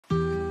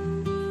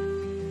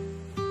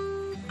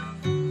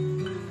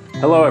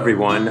Hello,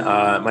 everyone.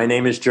 My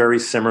name is Jerry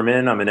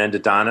Cymerman. I'm an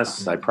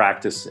endodontist. I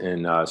practice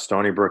in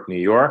Stony Brook, New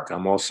York.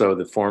 I'm also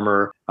the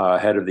former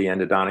head of the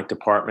endodontic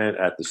department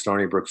at the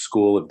Stony Brook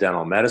School of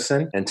Dental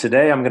Medicine. And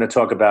today I'm going to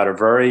talk about a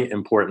very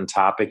important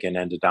topic in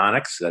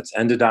endodontics. That's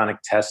endodontic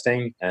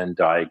testing and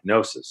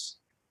diagnosis.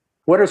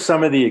 What are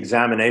some of the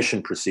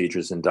examination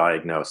procedures in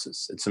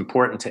diagnosis? It's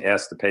important to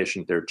ask the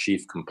patient their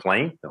chief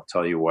complaint. They'll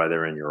tell you why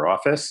they're in your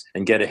office,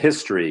 and get a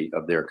history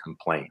of their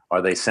complaint.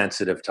 Are they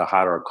sensitive to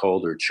hot or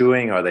cold or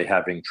chewing? Are they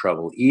having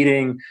trouble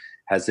eating?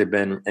 Has there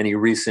been any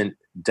recent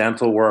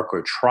dental work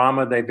or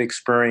trauma they've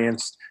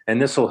experienced?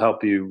 And this will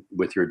help you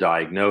with your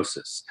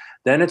diagnosis.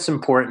 Then it's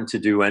important to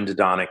do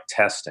endodontic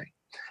testing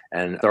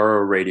and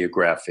thorough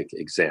radiographic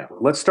exam.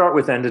 Let's start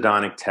with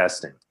endodontic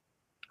testing.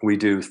 We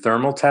do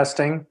thermal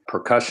testing,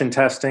 percussion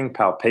testing,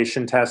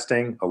 palpation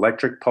testing,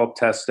 electric pulp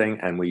testing,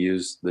 and we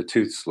use the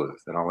tooth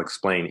sleuth, and I'll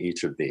explain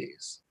each of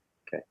these.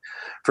 Okay.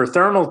 For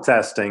thermal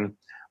testing,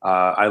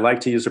 I like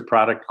to use a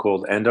product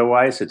called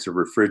Endo-Ice. It's a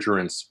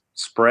refrigerant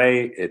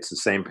spray. It's the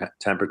same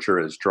temperature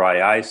as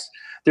dry ice.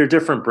 There are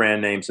different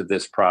brand names of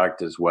this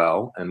product as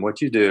well, and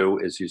what you do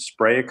is you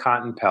spray a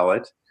cotton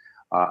pellet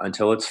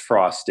until it's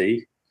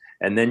frosty,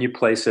 and then you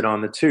place it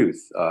on the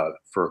tooth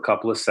for a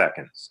couple of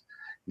seconds.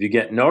 If you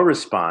get no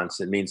response,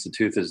 it means the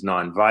tooth is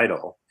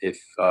non-vital. If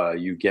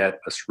you get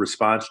a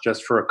response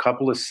just for a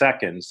couple of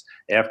seconds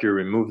after you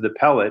remove the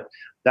pellet,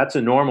 that's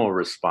a normal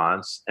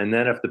response. And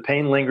then if the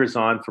pain lingers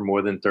on for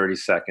more than 30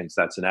 seconds,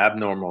 that's an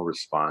abnormal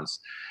response.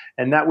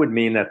 And that would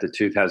mean that the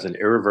tooth has an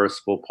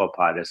irreversible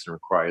pulpitis and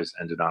requires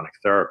endodontic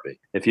therapy.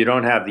 If you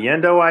don't have the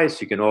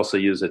Endo-Ice, you can also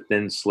use a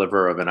thin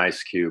sliver of an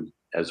ice cube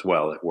as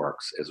well. It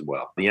works as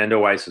well. The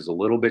Endo-Ice is a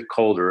little bit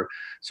colder,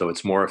 so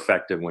it's more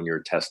effective when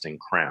you're testing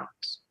crowns.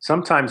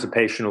 Sometimes a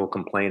patient will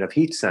complain of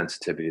heat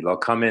sensitivity. They'll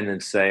come in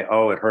and say,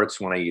 oh, it hurts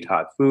when I eat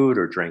hot food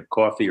or drink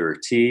coffee or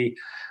tea.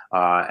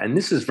 And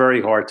this is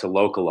very hard to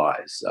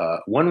localize.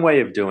 One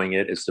way of doing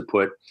it is to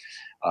put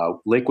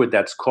liquid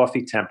that's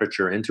coffee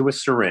temperature into a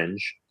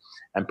syringe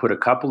and put a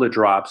couple of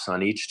drops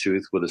on each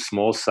tooth with a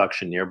small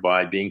suction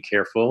nearby, being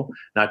careful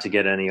not to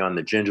get any on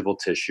the gingival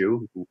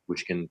tissue,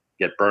 which can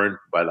get burned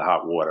by the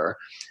hot water.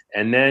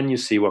 And then you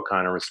see what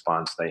kind of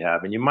response they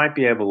have. And you might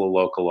be able to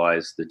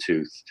localize the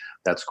tooth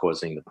that's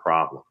causing the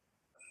problem.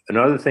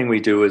 Another thing we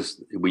do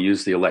is we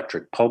use the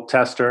electric pulp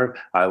tester.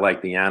 I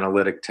like the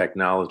analytic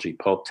technology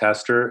pulp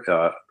tester.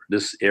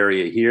 This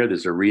area here,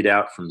 there's a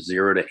readout from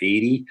 0 to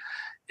 80.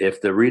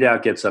 If the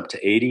readout gets up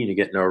to 80 and you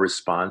get no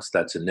response,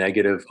 that's a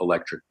negative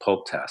electric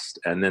pulp test.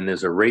 And then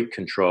there's a rate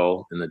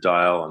control in the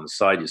dial on the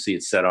side. You see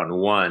it's set on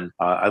 1.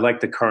 I like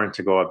the current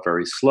to go up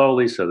very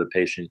slowly so the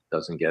patient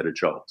doesn't get a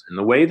jolt. And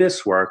the way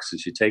this works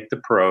is you take the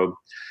probe,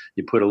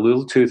 you put a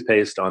little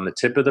toothpaste on the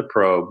tip of the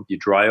probe, you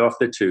dry off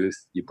the tooth,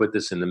 you put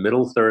this in the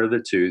middle third of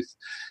the tooth,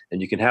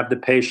 and you can have the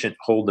patient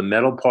hold the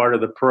metal part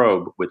of the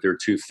probe with their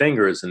 2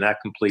 fingers, and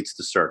that completes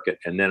the circuit,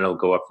 and then it'll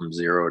go up from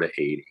 0 to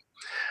 80.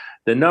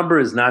 The number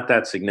is not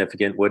that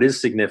significant. What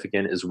is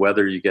significant is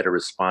whether you get a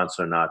response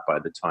or not by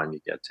the time you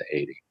get to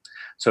 80.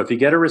 So if you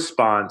get a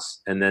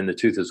response and then the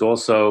tooth is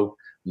also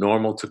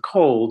normal to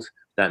cold,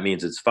 that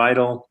means it's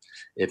vital.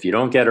 If you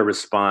don't get a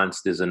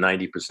response, there's a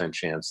 90%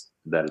 chance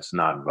that it's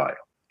not vital.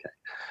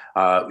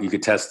 Okay. You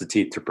could test the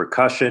teeth to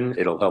percussion.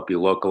 It'll help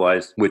you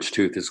localize which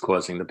tooth is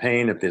causing the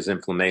pain. If there's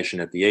inflammation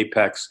at the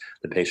apex,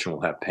 the patient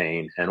will have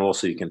pain. And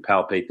also you can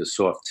palpate the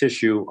soft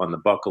tissue on the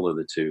buccal of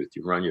the tooth.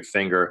 You run your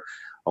finger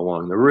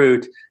along the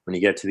root. When you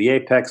get to the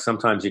apex,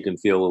 sometimes you can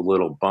feel a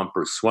little bump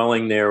or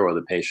swelling there, or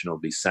the patient will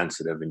be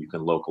sensitive and you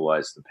can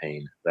localize the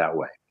pain that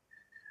way.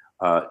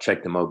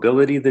 Check the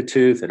mobility of the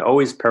tooth, and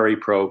always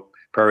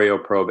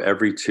perio-probe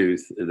every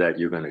tooth that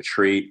you're going to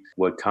treat.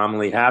 What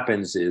commonly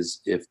happens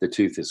is if the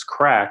tooth is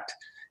cracked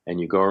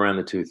and you go around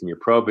the tooth and you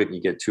probe it and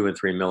you get 2 and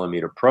 3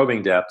 millimeter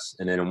probing depths,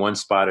 and then in one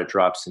spot it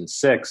drops in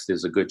 6,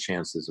 there's a good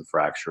chance there's a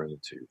fracture in the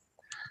tooth.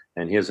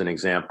 And here's an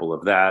example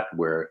of that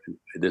where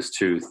this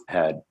tooth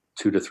had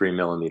 2 to 3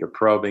 millimeter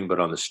probing, but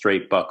on the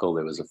straight buccal,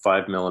 there was a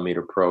 5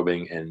 millimeter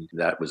probing, and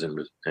that was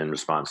in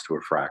response to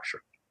a fracture.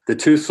 The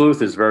tooth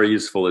sleuth is very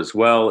useful as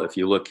well. If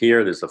you look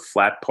here, there's a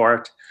flat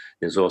part.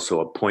 There's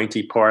also a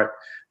pointy part.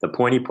 The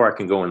pointy part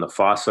can go in the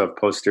fossa of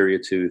posterior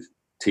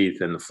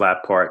teeth, and the flat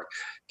part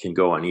can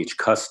go on each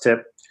cusp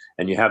tip.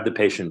 And you have the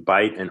patient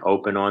bite and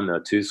open on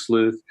the tooth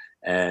sleuth,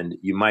 and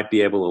you might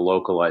be able to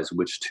localize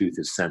which tooth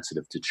is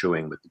sensitive to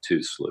chewing with the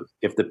tooth sleuth.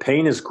 If the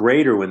pain is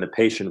greater when the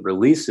patient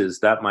releases,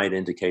 that might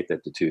indicate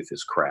that the tooth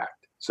is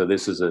cracked. So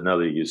this is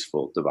another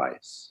useful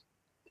device.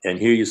 And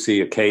here you see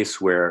a case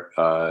where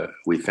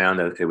we found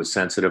that it was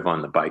sensitive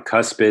on the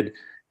bicuspid,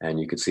 and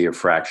you can see a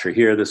fracture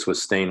here. This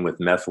was stained with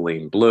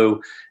methylene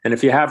blue. And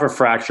if you have a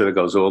fracture that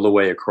goes all the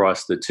way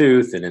across the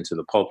tooth and into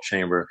the pulp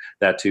chamber,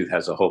 that tooth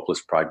has a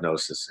hopeless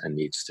prognosis and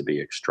needs to be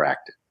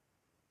extracted.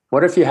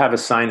 What if you have a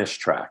sinus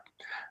tract?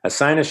 A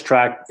sinus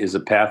tract is a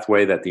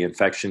pathway that the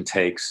infection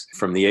takes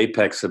from the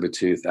apex of a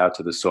tooth out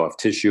to the soft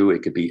tissue.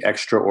 It could be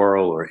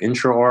extraoral or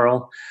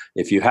intraoral.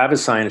 If you have a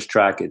sinus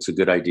tract, it's a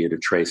good idea to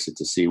trace it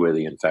to see where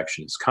the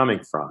infection is coming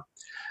from.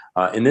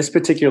 In this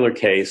particular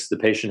case, the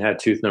patient had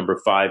tooth number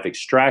 5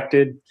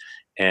 extracted.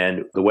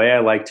 And the way I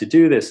like to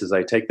do this is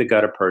I take the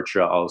gutta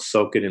percha, I'll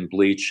soak it in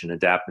bleach in a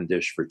Dappen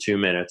dish for 2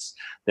 minutes.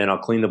 Then I'll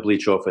clean the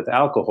bleach off with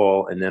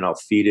alcohol, and then I'll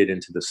feed it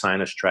into the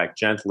sinus tract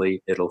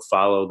gently. It'll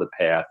follow the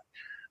path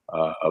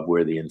of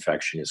where the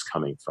infection is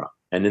coming from.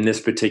 And in this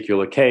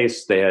particular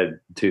case, they had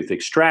tooth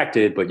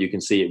extracted, but you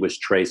can see it was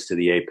traced to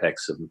the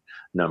apex of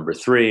number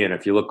 3. And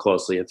if you look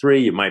closely at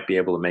 3, you might be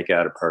able to make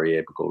out a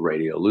periapical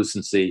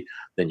radiolucency.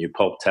 Then you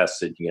pulp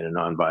test it, you get a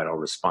non-vital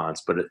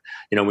response. But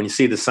when you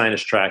see the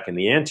sinus tract in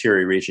the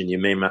anterior region, you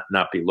may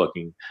not be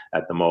looking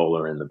at the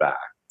molar in the back.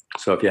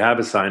 So if you have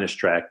a sinus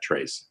tract,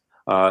 trace it.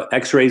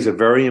 X-rays are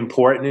very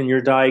important in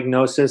your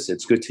diagnosis.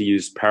 It's good to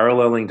use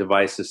paralleling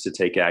devices to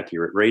take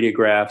accurate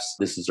radiographs.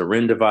 This is a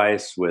RIN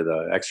device with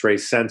an X-ray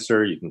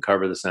sensor. You can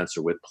cover the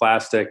sensor with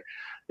plastic.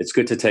 It's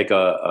good to take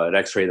an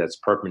X-ray that's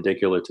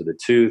perpendicular to the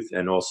tooth,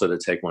 and also to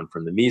take one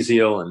from the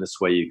mesial, and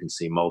this way you can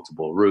see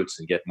multiple roots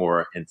and get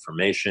more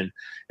information.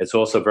 It's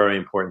also very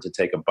important to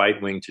take a bite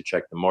wing to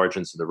check the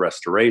margins of the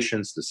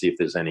restorations to see if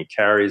there's any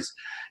caries.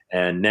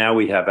 And now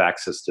we have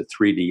access to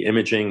 3D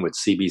imaging with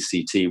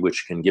CBCT,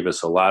 which can give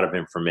us a lot of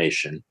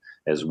information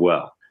as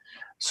well.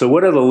 So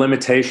what are the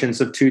limitations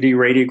of 2D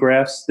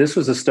radiographs? This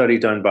was a study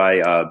done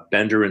by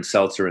Bender and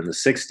Seltzer in the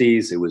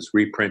 60s. It was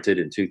reprinted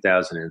in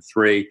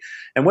 2003.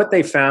 And what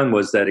they found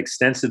was that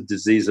extensive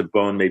disease of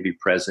bone may be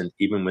present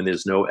even when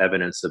there's no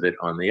evidence of it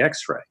on the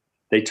X-ray.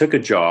 They took a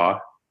jaw,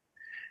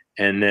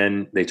 and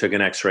then they took an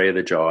X-ray of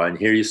the jaw. And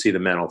here you see the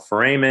mental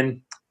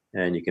foramen,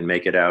 and you can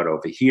make it out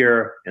over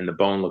here, and the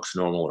bone looks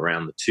normal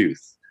around the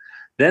tooth.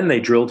 Then they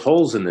drilled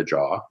holes in the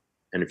jaw.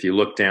 And if you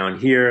look down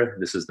here,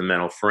 this is the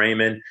mental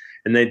foramen,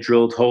 and they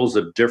drilled holes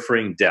of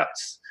differing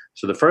depths.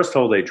 So the first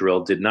hole they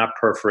drilled did not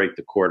perforate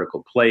the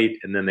cortical plate,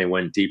 and then they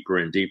went deeper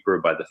and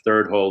deeper. By the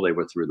third hole, they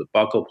were through the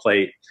buccal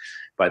plate.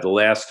 By the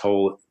last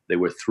hole, they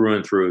were through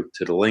and through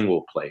to the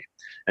lingual plate.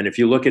 And if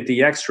you look at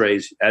the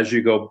X-rays, as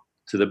you go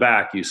to the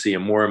back, you see a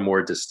more and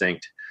more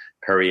distinct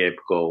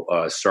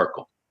periapical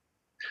circle.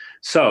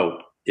 So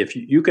if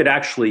you could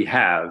actually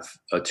have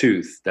a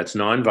tooth that's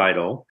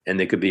non-vital, and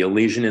there could be a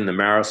lesion in the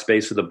marrow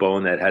space of the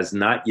bone that has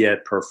not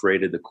yet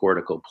perforated the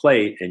cortical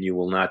plate, and you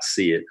will not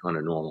see it on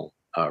a normal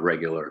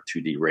regular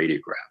 2D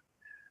radiograph.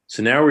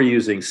 So now we're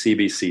using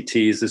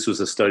CBCTs. This was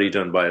a study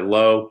done by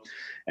Lowe,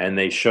 and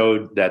they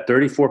showed that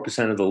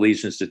 34% of the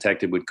lesions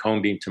detected with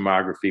cone beam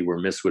tomography were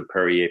missed with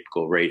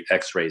periapical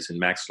X-rays in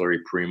maxillary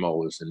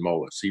premolars and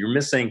molars. So you're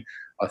missing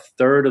a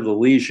third of the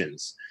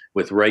lesions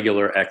with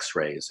regular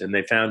X-rays. And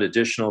they found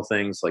additional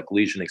things like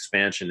lesion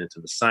expansion into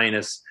the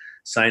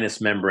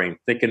sinus membrane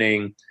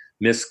thickening,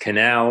 missed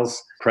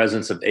canals,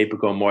 presence of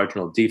apical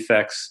marginal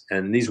defects,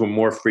 and these were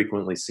more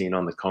frequently seen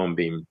on the cone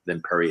beam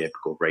than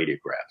periapical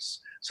radiographs.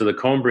 So the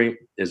cone beam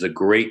is a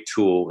great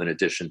tool in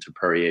addition to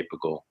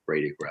periapical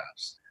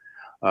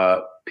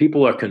radiographs.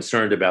 People are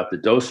concerned about the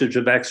dosage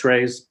of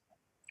X-rays.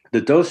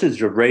 The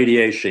dosage of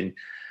radiation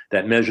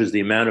that measures the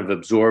amount of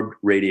absorbed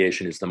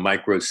radiation is the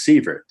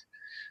microsievert.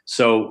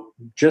 So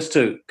just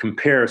to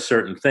compare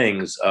certain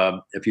things,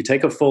 if you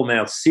take a full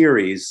mouth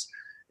series,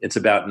 it's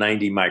about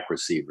 90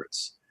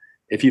 microsieverts.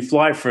 If you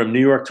fly from New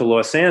York to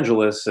Los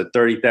Angeles at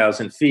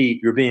 30,000 feet,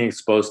 you're being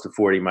exposed to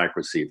 40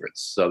 microsieverts.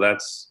 So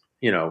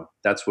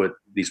that's what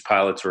these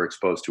pilots are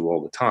exposed to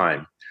all the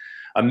time.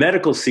 A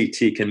medical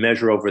CT can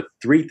measure over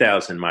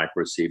 3,000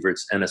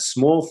 microsieverts, and a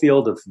small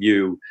field of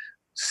view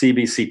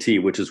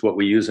CBCT, which is what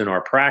we use in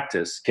our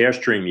practice,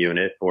 Carestream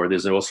unit, or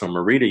there's also a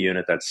Merida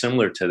unit that's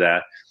similar to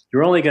that,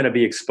 you're only going to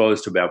be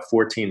exposed to about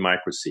 14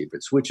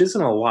 microsieverts, which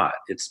isn't a lot.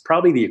 It's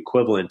probably the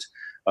equivalent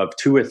of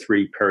 2 or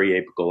 3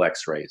 periapical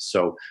X-rays.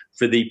 So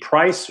for the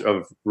price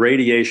of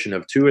radiation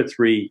of 2 or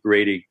 3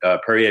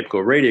 periapical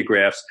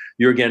radiographs,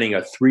 you're getting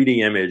a 3D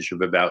image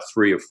of about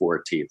 3 or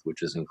 4 teeth,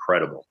 which is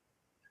incredible.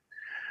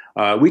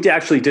 We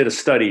actually did a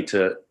study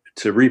to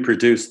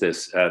reproduce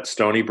this at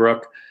Stony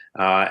Brook.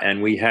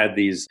 And we had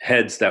these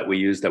heads that we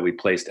used that we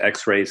placed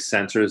X-ray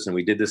sensors, and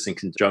we did this in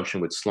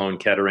conjunction with Sloan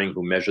Kettering,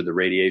 who measured the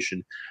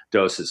radiation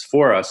doses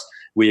for us.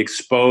 We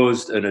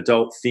exposed an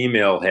adult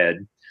female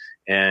head,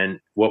 and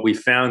what we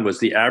found was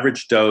the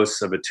average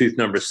dose of a tooth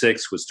number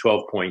 6 was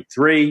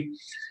 12.3,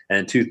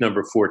 and tooth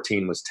number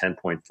 14 was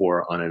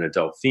 10.4 on an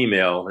adult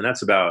female, and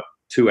that's about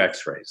 2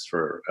 X-rays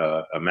for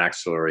a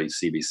maxillary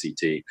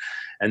CBCT.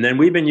 And then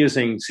we've been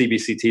using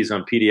CBCTs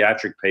on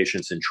pediatric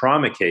patients in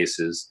trauma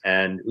cases.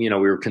 And, we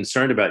were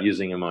concerned about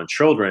using them on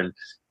children,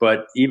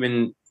 but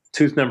even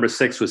tooth number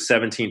 6 was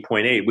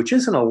 17.8, which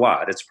isn't a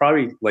lot. It's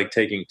probably like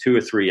taking 2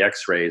 or 3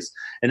 X-rays.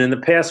 And in the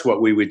past,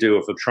 what we would do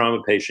if a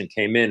trauma patient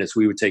came in is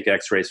we would take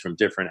X-rays from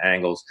different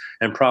angles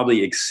and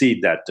probably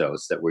exceed that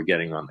dose that we're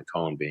getting on the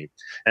cone beam.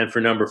 And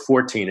for number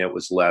 14, it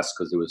was less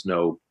because there was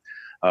no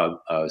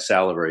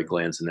salivary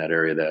glands in that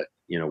area that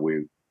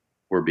we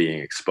were being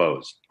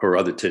exposed, or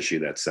other tissue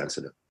that's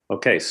sensitive.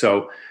 Okay,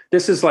 so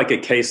this is like a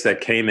case that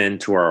came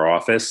into our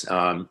office,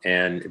 and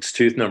it's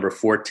tooth number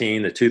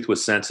 14. The tooth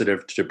was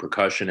sensitive to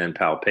percussion and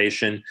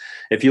palpation.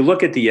 If you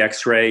look at the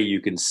X-ray,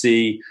 you can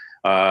see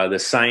The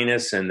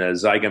sinus and the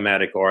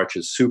zygomatic arch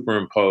is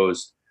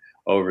superimposed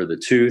over the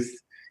tooth,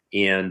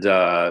 and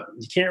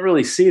you can't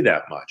really see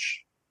that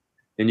much.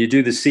 And you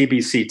do the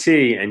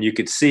CBCT, and you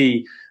could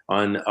see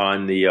on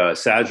the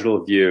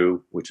sagittal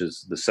view, which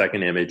is the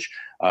second image,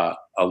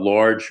 a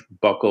large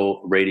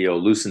buccal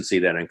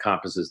radiolucency that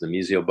encompasses the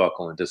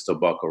mesiobuccal and distal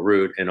buccal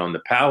root. And on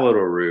the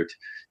palatal root,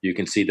 you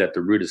can see that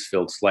the root is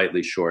filled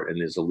slightly short and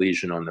there's a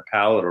lesion on the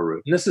palatal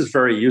root. And this is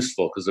very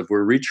useful because if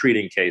we're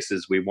retreating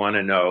cases, we want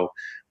to know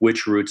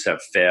which roots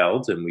have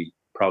failed, and we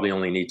probably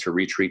only need to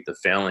retreat the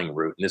failing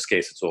root. In this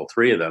case, it's all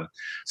three of them.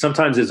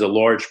 Sometimes there's a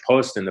large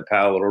post in the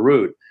palatal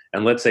root,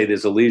 and let's say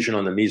there's a lesion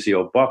on the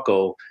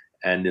mesiobuccal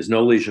and there's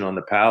no lesion on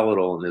the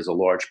palatal and there's a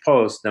large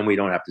post, then we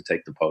don't have to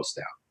take the post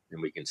out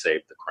and we can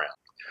save the crown.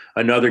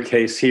 Another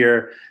case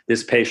here,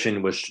 this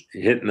patient was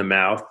hit in the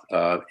mouth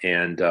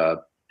and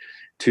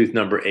tooth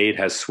number 8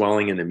 has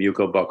swelling in the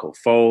mucobuccal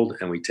fold,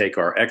 and we take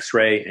our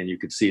x-ray and you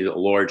can see a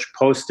large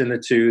post in the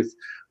tooth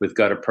with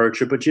gutta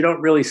percha, but you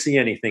don't really see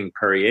anything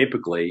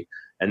periapically.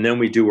 And then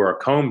we do our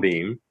cone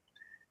beam,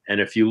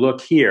 and if you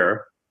look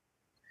here,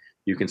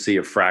 you can see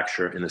a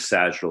fracture in the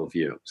sagittal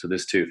view. So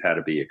this tooth had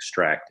to be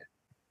extracted.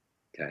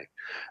 Okay.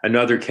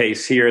 Another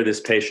case here,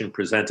 this patient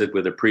presented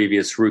with a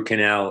previous root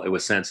canal. It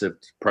was sensitive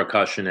to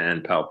percussion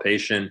and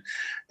palpation.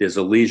 There's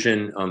a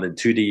lesion on the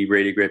 2D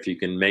radiograph you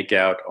can make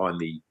out on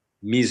the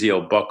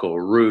mesiobuccal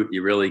root.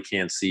 You really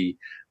can't see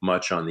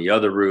much on the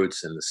other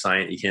roots, and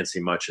you can't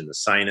see much in the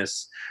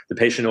sinus. The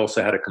patient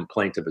also had a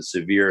complaint of a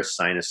severe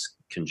sinus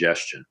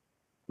congestion.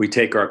 We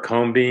take our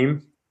cone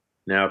beam.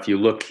 Now, if you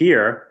look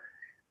here,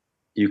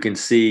 you can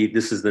see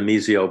this is the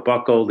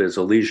mesiobuccal. There's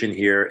a lesion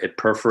here. It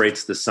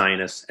perforates the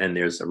sinus, and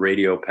there's a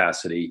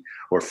radiopacity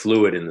or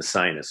fluid in the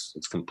sinus.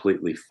 It's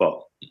completely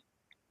full.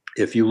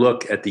 If you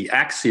look at the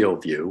axial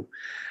view,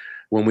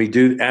 when we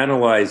do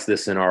analyze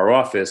this in our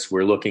office,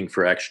 we're looking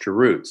for extra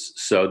roots.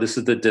 So this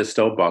is the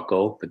distal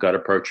buccal. The gutta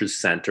percha is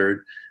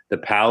centered. The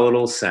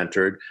palatal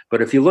centered.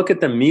 But if you look at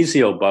the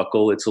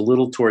mesiobuccal, it's a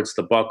little towards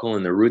the buccal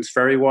and the root's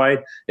very wide.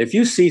 If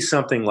you see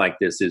something like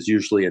this, there's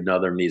usually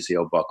another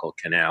mesiobuccal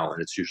canal,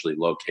 and it's usually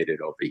located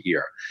over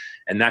here.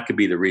 And that could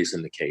be the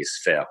reason the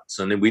case failed.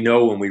 So then we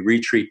know when we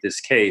retreat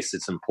this case,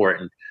 it's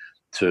important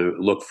to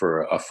look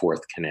for a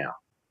fourth canal.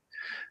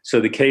 So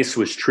the case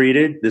was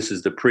treated. This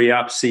is the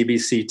pre-op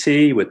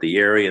CBCT with the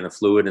area and the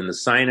fluid in the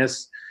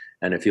sinus.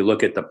 And if you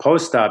look at the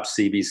post-op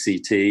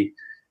CBCT,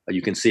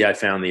 you can see I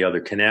found the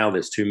other canal.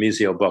 There's 2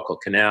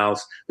 mesiobuccal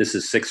canals. This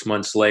is 6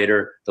 months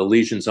later. The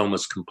lesion's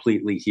almost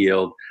completely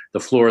healed. The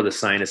floor of the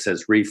sinus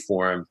has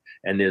reformed,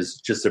 and there's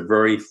just a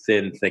very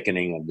thin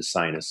thickening of the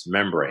sinus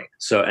membrane.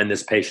 So, and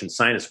this patient's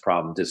sinus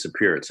problem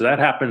disappeared. So that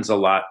happens a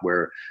lot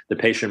where the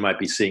patient might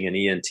be seeing an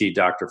ENT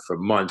doctor for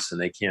months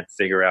and they can't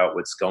figure out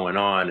what's going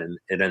on, and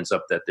it ends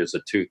up that there's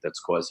a tooth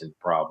that's causing the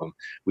problem.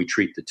 We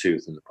treat the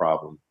tooth and the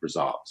problem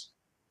resolves.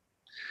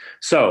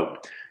 So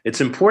it's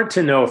important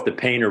to know if the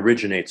pain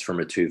originates from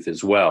a tooth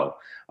as well.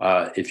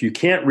 If you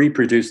can't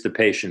reproduce the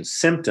patient's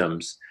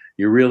symptoms,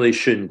 you really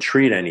shouldn't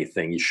treat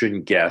anything. You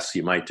shouldn't guess.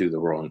 You might do the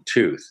wrong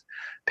tooth.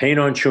 Pain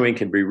on chewing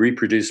can be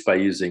reproduced by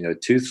using a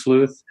tooth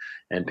sleuth,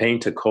 and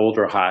pain to cold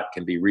or hot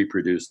can be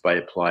reproduced by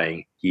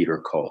applying heat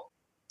or cold.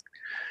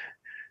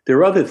 There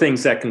are other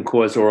things that can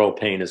cause oral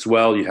pain as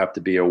well. You have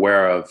to be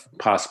aware of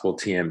possible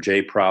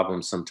TMJ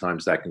problems.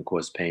 Sometimes that can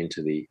cause pain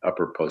to the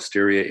upper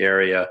posterior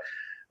area.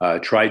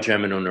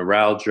 Trigeminal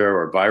neuralgia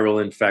or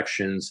viral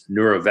infections,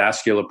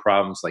 neurovascular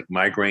problems like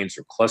migraines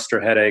or cluster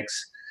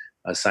headaches,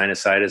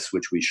 sinusitis,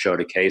 which we showed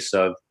a case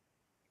of,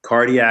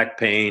 cardiac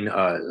pain.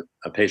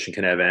 A patient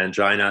can have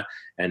angina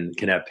and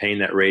can have pain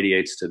that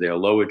radiates to their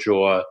lower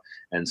jaw,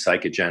 and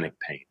psychogenic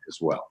pain as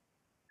well.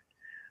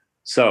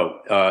 So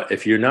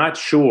if you're not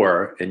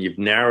sure and you've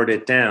narrowed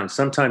it down,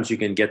 sometimes you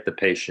can get the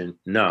patient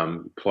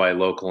numb, apply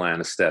local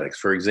anesthetics.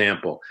 For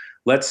example,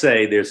 let's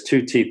say there's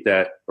 2 teeth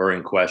that are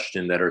in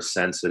question that are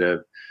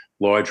sensitive,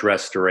 large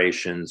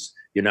restorations.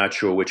 You're not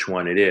sure which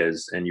one it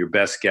is, and your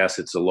best guess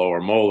it's a lower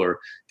molar.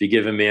 If you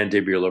give a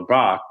mandibular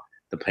block,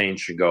 the pain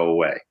should go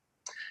away.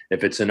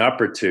 If it's an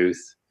upper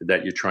tooth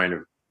that you're trying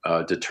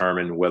to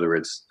determine whether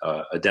it's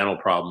a dental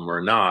problem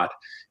or not,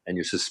 and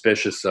you're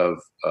suspicious of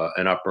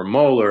an upper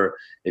molar,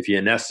 if you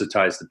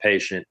anesthetize the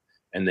patient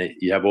and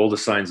you have all the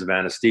signs of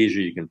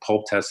anesthesia, you can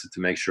pulp test it to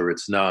make sure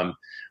it's numb.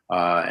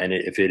 And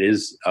if it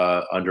is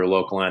under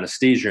local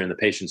anesthesia and the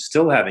patient's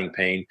still having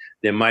pain,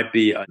 there might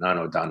be a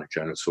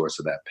non-odontogenic source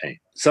of that pain.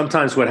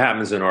 Sometimes what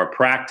happens in our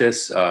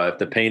practice, if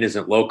the pain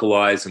isn't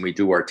localized and we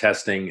do our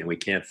testing and we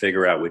can't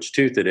figure out which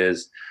tooth it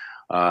is,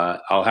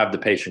 I'll have the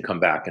patient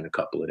come back in a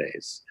couple of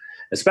days,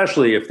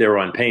 especially if they're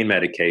on pain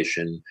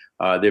medication.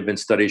 There have been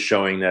studies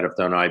showing that if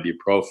they're on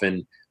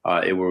ibuprofen,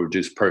 it will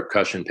reduce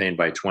percussion pain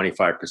by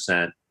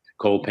 25%,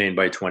 cold pain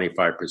by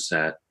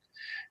 25%.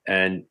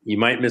 And you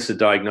might miss a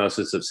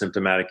diagnosis of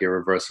symptomatic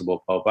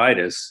irreversible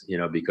pulvitis,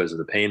 because of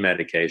the pain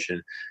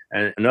medication.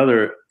 And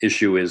another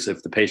issue is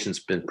if the patient's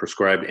been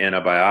prescribed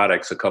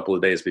antibiotics a couple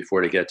of days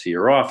before they get to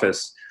your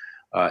office,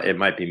 it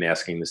might be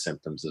masking the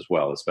symptoms as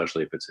well,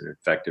 especially if it's an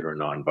infected or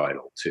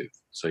non-vital tooth.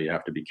 So you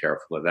have to be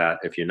careful of that.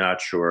 If you're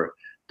not sure,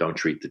 don't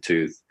treat the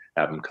tooth,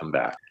 have them come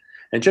back.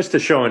 And just to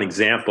show an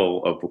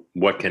example of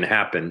what can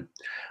happen,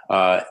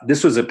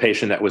 this was a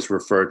patient that was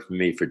referred to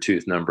me for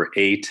tooth number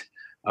 8.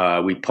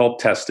 We pulp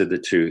tested the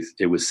tooth.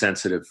 It was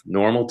sensitive,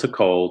 normal to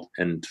cold,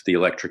 and the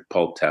electric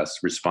pulp test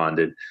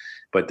responded.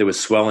 But there was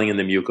swelling in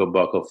the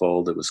mucobuccal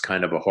fold. It was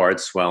kind of a hard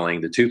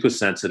swelling. The tooth was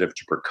sensitive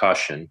to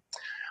percussion.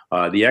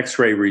 The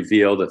x-ray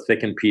revealed a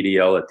thickened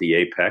PDL at the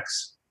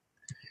apex.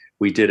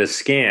 We did a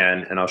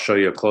scan, and I'll show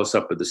you a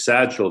close-up of the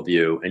sagittal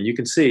view. And you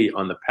can see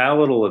on the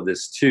palatal of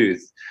this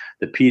tooth,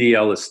 the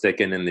PDL is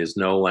thickened and there's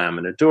no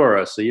lamina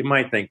dura. So you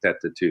might think that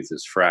the tooth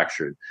is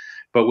fractured.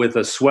 But with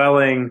a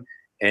swelling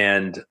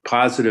and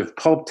positive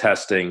pulp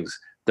testings,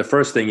 the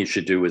first thing you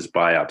should do is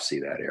biopsy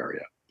that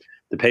area.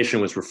 The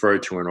patient was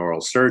referred to an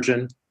oral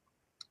surgeon,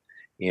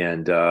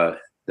 and the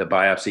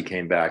biopsy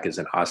came back as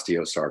an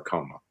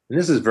osteosarcoma. And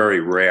this is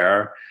very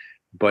rare,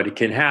 but it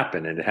can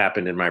happen, and it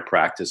happened in my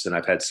practice. And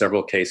I've had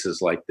several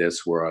cases like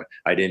this where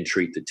I didn't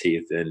treat the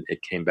teeth, and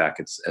it came back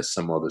as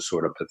some other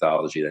sort of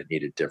pathology that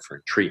needed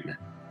different treatment.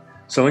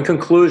 So in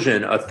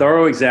conclusion, a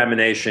thorough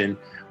examination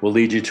will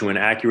lead you to an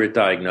accurate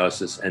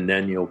diagnosis, and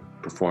then you'll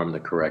perform the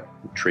correct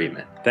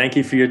treatment. Thank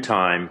you for your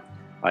time.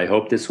 I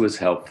hope this was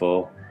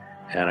helpful,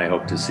 and I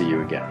hope to see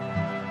you again.